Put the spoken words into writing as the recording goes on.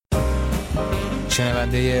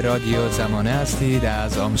شنونده رادیو زمانه هستید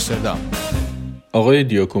از آمستردام. آقای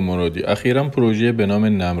دیاکو مرادی اخیراً پروژه به نام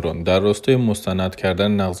مران در راستای مستند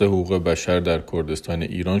کردن نقض حقوق بشر در کردستان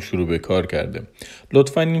ایران شروع به کار کرده.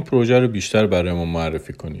 لطفاً این پروژه رو بیشتر برای ما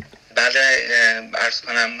معرفی کنید. بله، عرض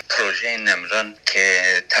کنم پروژه مران که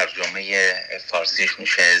ترجمه فارسیش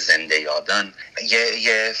میشه زنده یادان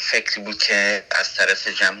یه فکری بود که از طرف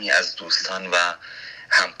جمعی از دوستان و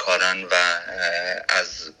همکاران و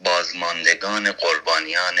از بازماندگان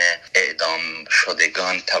قربانیان اعدام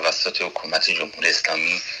شدگان توسط حکومت جمهوری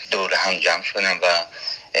اسلامی دور هم جمع شدن و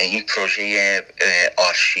این پروژه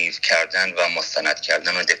آرشیو کردن و مستند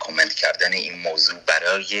کردن و دکومنت کردن این موضوع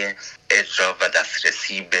برای اجرا و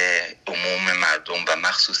دسترسی به عموم مردم و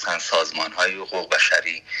مخصوصا سازمان‌های حقوق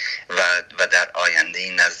بشری و در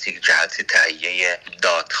آینده نزدیک جهت تهیه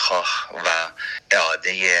دادخواه و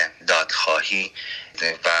اعاده دادخواهی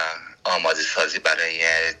و آماده سازی برای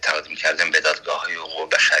تقدیم کردن به دادگاه‌های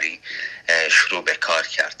حقوق بشری شروع به کار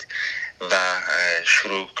کرد و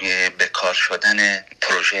شروع به کار شدن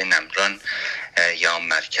پروژه مران یا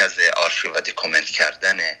مرکز آرشیو و دکومنت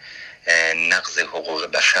کردن نقض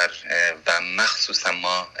حقوق بشر و مخصوصا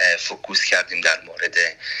ما فوکوس کردیم در مورد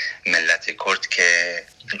ملت کرد که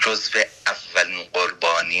جزو اولین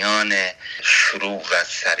قربانیان شروع و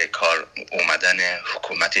سر کار اومدن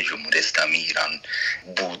حکومت جمهوری اسلامی ایران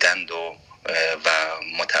بودند و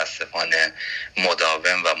متاسفانه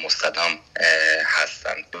مداوم و مستدام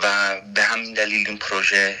هستند و به همین دلیل این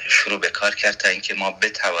پروژه شروع به کار کرد تا اینکه ما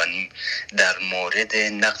بتوانیم در مورد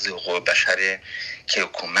نقض حقوق بشر که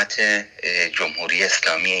حکومت جمهوری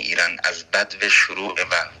اسلامی ایران از بدو شروع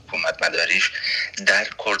و حکومت مداریش در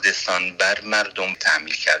کردستان بر مردم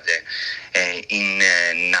تحمیل کرده این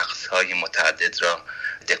نقض‌های متعدد را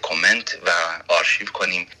دکومنت و آرشیو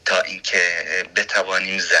کنیم تا اینکه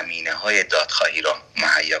بتوانیم زمینه‌های دادخواهی را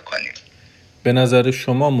مهیا کنیم. به نظر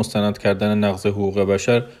شما مستند کردن نقض حقوق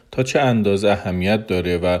بشر تا چه اندازه اهمیت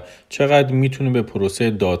داره و چقدر میتونه به پروسه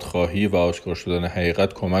دادخواهی و آشکار شدن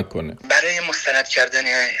حقیقت کمک کنه؟ برای مستند کردن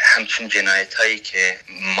همچین جنایت‌هایی که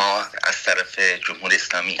ما از طرف جمهوری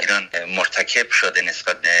اسلامی ایران مرتکب شده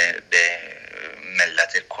نسبت به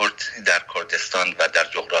ملت کرد در کردستان و در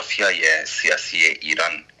جغرافیای سیاسی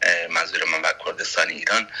ایران، منظور من و کردستان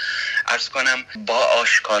ایران، عرض کنم با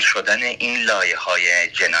آشکار شدن این لایه‌های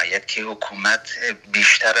جنایت که حکومت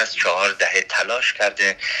بیشتر از 4 دهه تلاش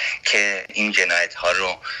کرده که این جنایت‌ها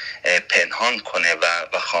رو پنهان کنه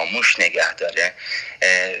و خاموش نگه داره،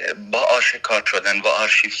 با آشکار شدن و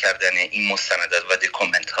آرشیو کردن این مستندات و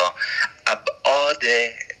دکومنت‌ها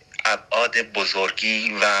ابعاد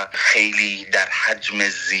بزرگی و خیلی در حجم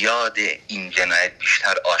زیاد این جنایت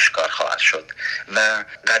بیشتر آشکار خواهد شد و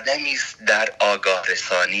قدمی است در آگاه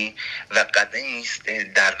رسانی و قدمی است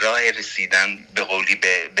در راه رسیدن به قولی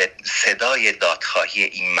به صدای دادخواهی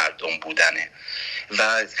این مردم بودنه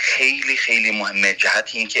و خیلی خیلی مهمه. جهت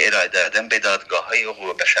این که ارائه دادن به دادگاه‌های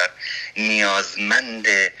حقوق بشر نیازمند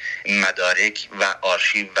مدارک و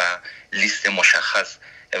آرشیو و لیست مشخص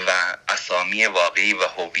و اسامی واقعی و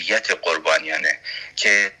هویت قربانیانه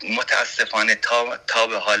که متاسفانه تا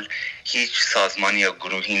به حال هیچ سازمانی یا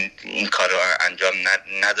گروهی این کار رو انجام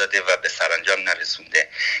نداده و به سرانجام نرسونده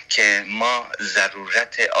که ما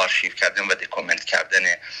ضرورت آرشیو کردن و دکومنت کردن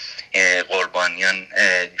قربانیان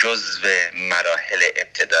جزو مراحل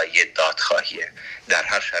ابتدایی دادخواهیه در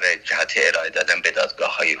هر شرایط جهت ارائه دادن به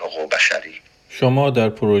دادگاه‌های حقوق بشری. شما در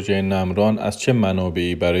پروژه مران از چه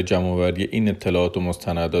منابعی برای جمع‌آوری این اطلاعات و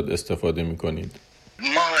مستندات استفاده می‌کنید؟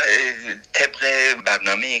 ما طبق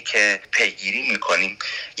برنامه‌ای که پیگیری می‌کنیم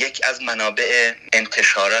یک از منابع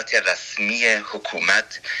انتشارات رسمی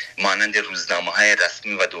حکومت مانند روزنامه‌های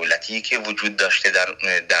رسمی و دولتی که وجود داشته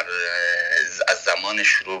از زمان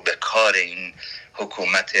شروع به کار این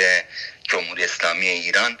حکومت جمهوری اسلامی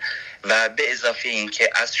ایران و به اضافه اینکه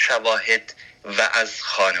از شواهد و از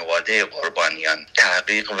خانواده قربانیان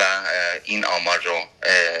تحقیق و این آمار رو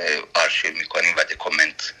آرشیو میکنیم و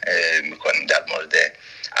دکومنت میکنیم در مورد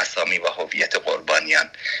اسامی و هویت قربانیان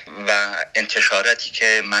و انتشاراتی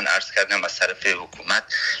که من عرض کردم از طرف حکومت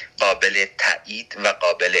قابل تایید و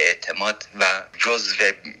قابل اعتماد و جزو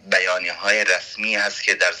بیانیه‌های رسمی هست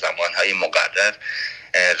که در زمانهای مقرر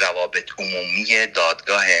روابط عمومی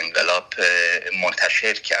دادگاه انقلاب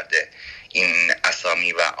منتشر کرده این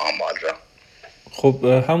اسامی و آمار را.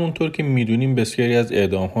 خب همونطور که میدونیم بسیاری از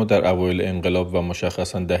اعدام‌ها در اوایل انقلاب و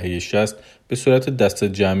مشخصاً دهه 60 به صورت دست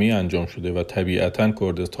جمعی انجام شده و طبیعتاً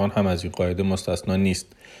کردستان هم از این قاعده مستثنا نیست.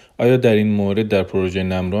 آیا در این مورد در پروژه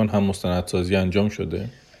مران هم مستندسازی انجام شده؟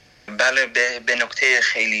 بله، به نکته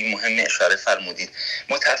خیلی مهم اشاره فرمودید.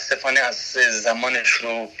 متاسفانه از زمان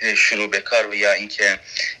شروع به کار و یا اینکه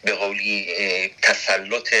به قولی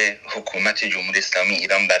تسلط حکومت جمهوری اسلامی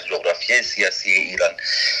ایران بر جغرافیای سیاسی ایران،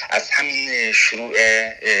 از همین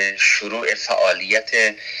شروع فعالیت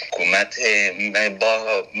حکومت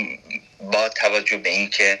با توجه به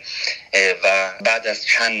اینکه و بعد از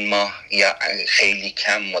چند ماه یا خیلی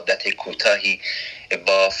کم مدت کوتاهی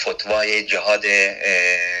با فتوای جهاد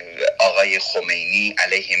آقای خمینی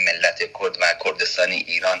علیه ملت کرد و کردستان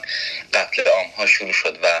ایران قتل عام‌ها شروع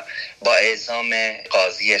شد و با اعزام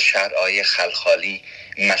قاضی شهر آقای خلخالی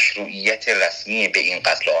مشروعیت رسمی به این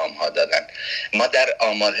قتل عام‌ها دادن. ما در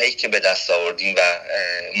آمارهایی که به دست آوردیم و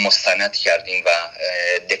مستند کردیم و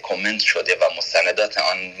دکومنت شده و مستندات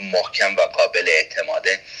آن محکم و قابل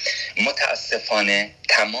اعتماده، متاسفانه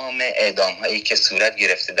تمام اعدام‌هایی که صورت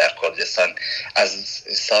گرفته در کردستان از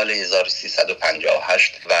سال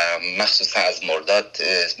 1358 و مخصوصا از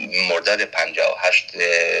مرداد 58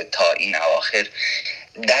 تا این اواخر،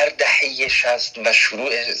 در دهه 60 و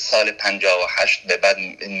شروع سال 58 به بعد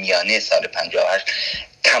میانه سال 58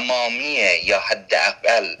 تمامی یا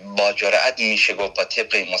حداقل با جرأت میشه گفت با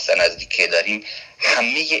طبق مستندی که داریم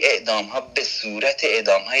همه اعدام ها به صورت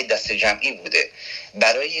اعدام های دست جمعی بوده.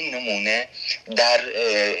 برای نمونه در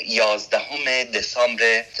 11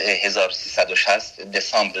 دسامبر 1360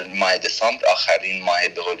 ماه دسامبر آخرین ماه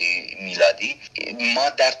به قولی میلادی، ما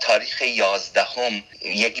در تاریخ 11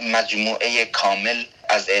 یک مجموعه کامل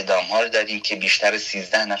از اعدام ها رو داریم که بیشتر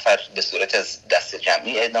 13 نفر به صورت از دست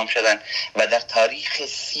جمعی اعدام شدن و در تاریخ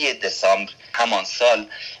 30 دسامبر همان سال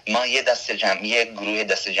ما یه گروه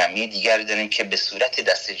دست جمعی دیگر داریم که به صورت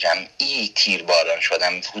دست جمعی تیرباران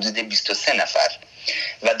شدن، حدود 23 نفر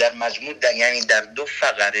و در مجموع یعنی در 2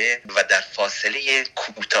 فقره و در فاصله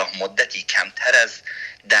کوتاه مدتی کمتر از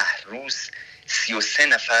 10 روز 33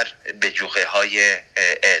 نفر به جوقه های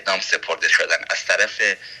اعدام سپرده شدن از طرف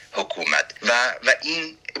حکومت و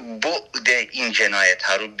این بعد این جنایت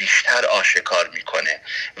ها رو بیشتر آشکار میکنه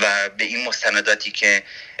و به این مستنداتی که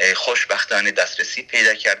خوشبختانه دسترسی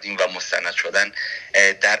پیدا کردیم و مستند شدن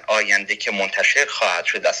در آینده که منتشر خواهد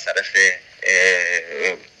شد از طرف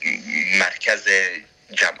مرکز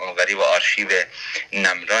جمع‌آوری و آرشیو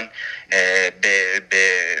نمران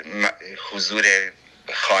به حضور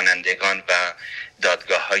خوانندگان و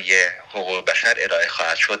دادگاه‌های حقوق بشر ارائه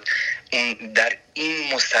خواهد شد. در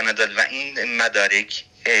این مستندات و این مدارک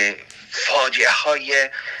فاجعه‌های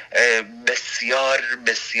بسیار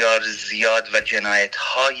بسیار زیاد و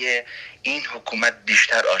جنایت‌های این حکومت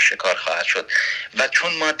بیشتر آشکار خواهد شد و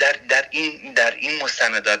چون ما در این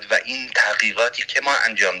مستندات و این تحقیقاتی که ما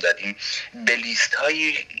انجام دادیم به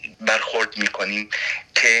لیست‌هایی برخورد می‌کنیم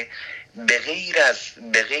که به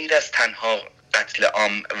غیر از تنها قتل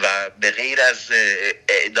عام و به غیر از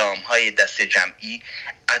اعدام‌های دست جمعی،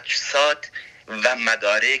 اجساد و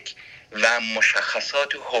مدارک و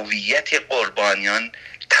مشخصات و هویت قربانیان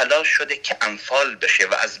تلاش شده که انفال بشه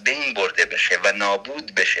و از بین برده بشه و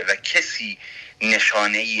نابود بشه و کسی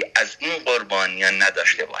نشانه‌ای از این قربانیان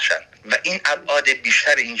نداشته باشند و این ابعاد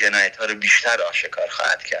بیشتر این جنایت‌ها رو بیشتر آشکار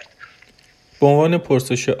خواهد کرد. به عنوان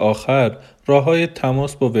پرسش آخر، راه‌های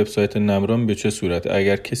تماس با وبسایت نمران به چه صورت؟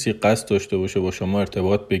 اگر کسی قصد داشته باشه با شما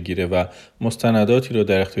ارتباط بگیره و مستنداتی رو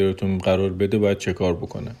در اختیارتون قرار بده، باید چه کار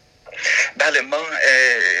بکنه؟ بله، ما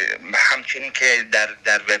همچنین که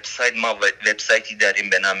در وبسایت ما وبسایتی داریم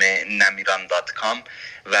به نام namiran.com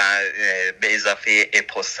و به اضافه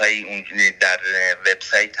اپوست‌های اون در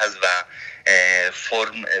وبسایت هست و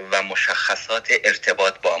فرم و مشخصات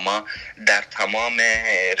ارتباط با ما در تمام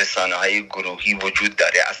رسانه‌های گروهی وجود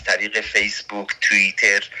داره، از طریق فیسبوک،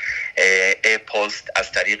 توییتر، پست،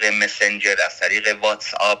 از طریق مسنجر، از طریق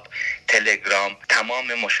واتس آپ، تلگرام.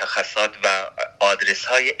 تمام مشخصات و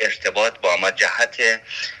آدرس‌های ارتباط با ما جهت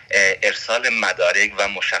ارسال مدارک و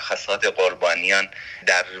مشخصات قربانیان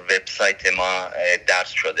در وبسایت ما درج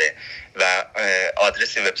شده و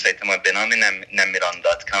آدرس وبسایت ما به نام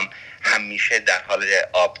namiran.com همیشه در حال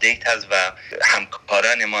آپدیت هست و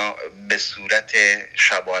همکاران ما به صورت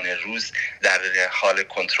شبانه روز در حال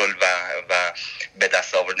کنترل و به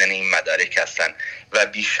دست آوردن این مدارک هستند و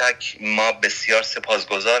بیشک ما بسیار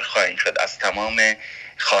سپاسگزار خواهیم شد از تمام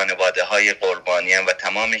خانواده‌های قربانیان و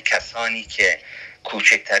تمام کسانی که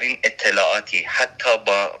کوچکترین اطلاعاتی حتی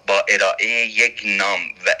با ارائه یک نام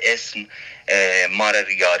و اسم ما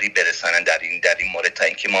را یاری برسانند در این مورد، تا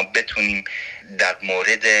اینکه ما بتونیم در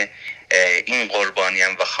مورد این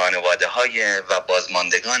قربانیان و خانواده‌های و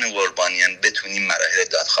بازماندگان قربانیان بتونیم مراحل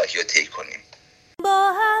دادخواهی رو طی کنیم.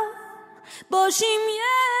 با هم باشیم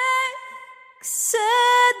یک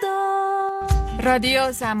صدا.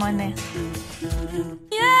 رادیو زمانه.